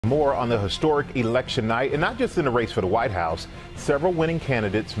more on the historic election night, and not just in the race for the White House, several winning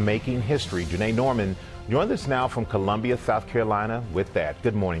candidates making history. Janae Norman joins us now from Columbia, South Carolina with that.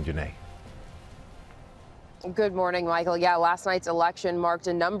 Good morning, Janae. Good morning, Michael. Yeah, last night's election marked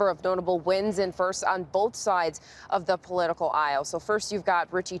a number of notable wins and firsts on both sides of the political aisle. So first, you've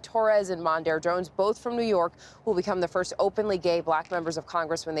got Richie Torres and Mondaire Jones, both from New York, who will become the first openly gay black members of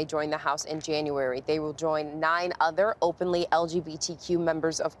Congress when they join the House in January. They will join 9 other openly LGBTQ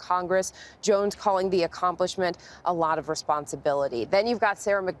members of Congress. Jones calling the accomplishment a lot of responsibility. Then you've got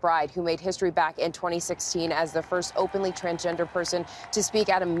Sarah McBride, who made history back in 2016 as the first openly transgender person to speak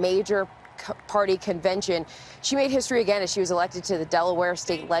at a major party convention. She made history again as she was elected to the Delaware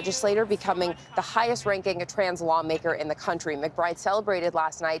state legislature, becoming the highest ranking trans lawmaker in the country. McBride celebrated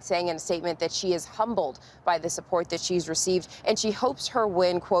last night, saying in a statement that she is humbled by the support that she's received, and she hopes her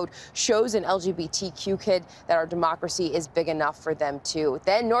win, quote, shows an LGBTQ kid that our democracy is big enough for them too.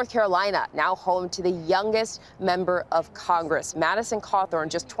 Then North Carolina, now home to the youngest member of Congress, Madison Cawthorn,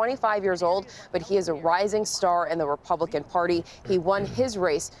 just 25 years old, but he is a rising star in the Republican Party. He won his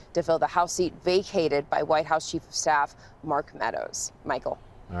race to fill the House seat vacated by White House Chief of Staff Mark Meadows. Michael.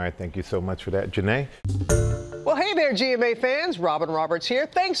 All right, thank you so much for that, Janae. Well, hey there, GMA fans. Robin Roberts here.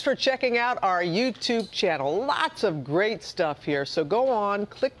 Thanks for checking out our YouTube channel. Lots of great stuff here. So go on,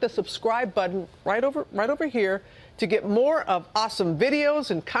 click the subscribe button right over here to get more of awesome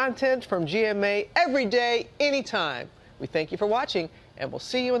videos and content from GMA every day, anytime. We thank you for watching, and we'll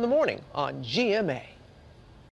see you in the morning on GMA.